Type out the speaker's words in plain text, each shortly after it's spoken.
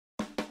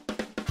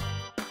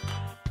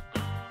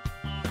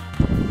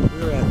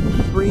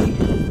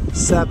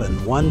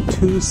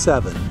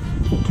37127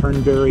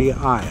 Turnberry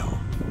aisle.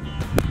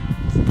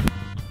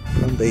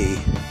 From the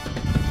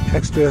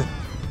extra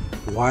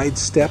wide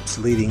steps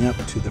leading up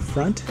to the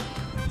front,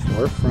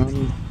 or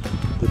from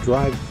the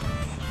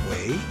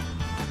driveway in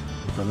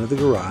front of the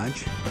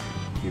garage,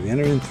 you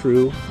enter in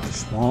through a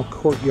small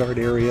courtyard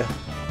area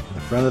in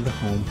the front of the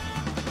home.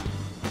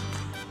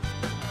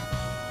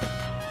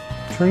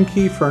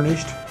 Turnkey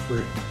furnished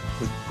with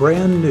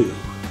brand new,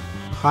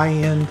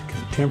 high-end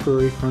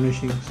contemporary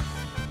furnishings.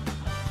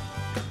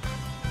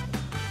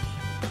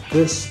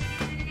 This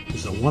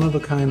is a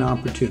one-of-a-kind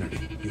opportunity.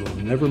 You will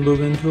never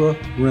move into a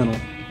rental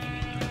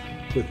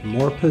with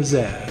more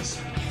pizzazz,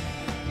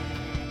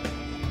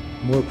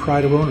 more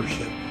pride of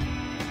ownership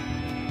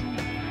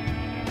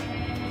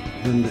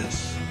than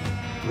this.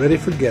 Ready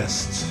for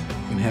guests. You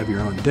can have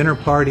your own dinner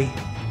party.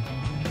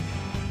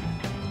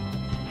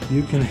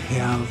 You can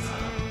have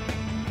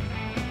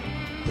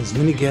as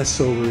many guests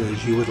over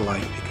as you would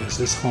like, because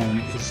this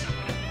home is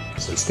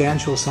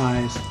substantial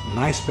size,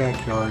 nice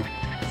backyard,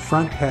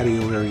 front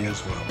patio area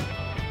as well.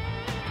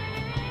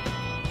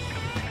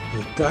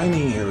 The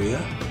dining area,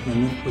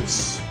 and it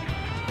was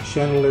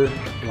chandelier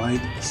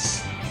light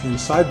and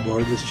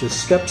sideboard that's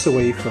just steps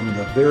away from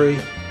the very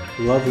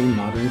lovely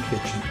modern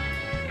kitchen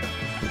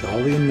with all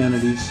the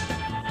amenities.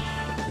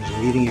 There's a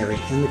meeting area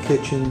in the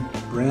kitchen,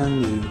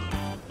 brand new,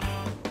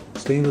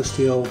 stainless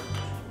steel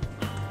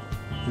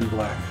and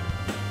black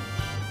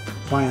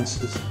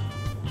appliances,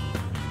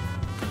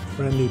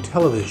 brand new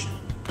television,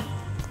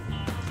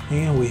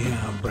 and we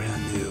have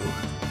brand new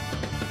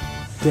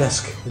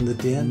desk in the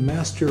den.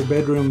 Master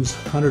bedrooms,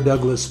 Hunter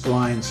Douglas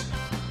blinds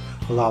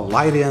allow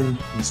light in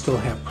and still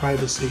have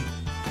privacy.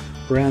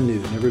 Brand new,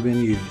 never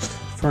been used.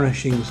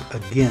 Furnishings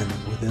again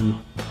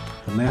within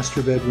the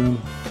master bedroom,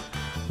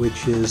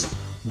 which is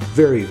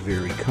very,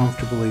 very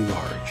comfortably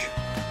large.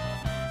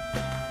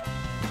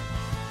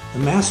 The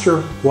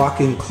master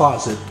walk-in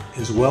closet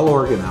is well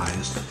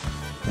organized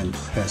and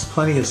has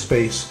plenty of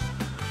space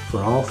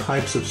for all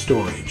types of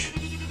storage,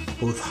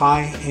 both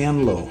high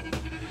and low.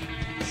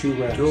 Shoe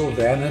rack, dual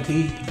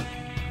vanity,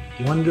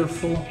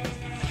 wonderful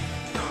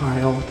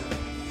tiled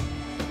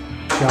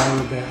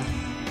shower bath.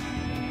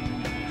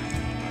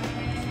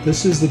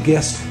 This is the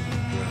guest room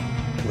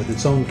with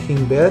its own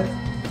king bed.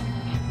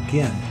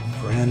 Again,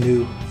 brand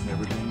new,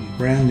 never been used.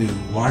 Brand new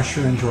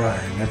washer and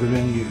dryer, never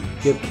been used.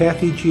 Give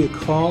Kathy G a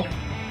call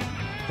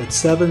at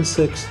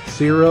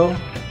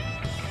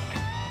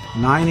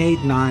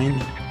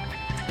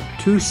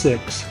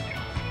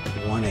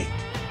 760-989-2618.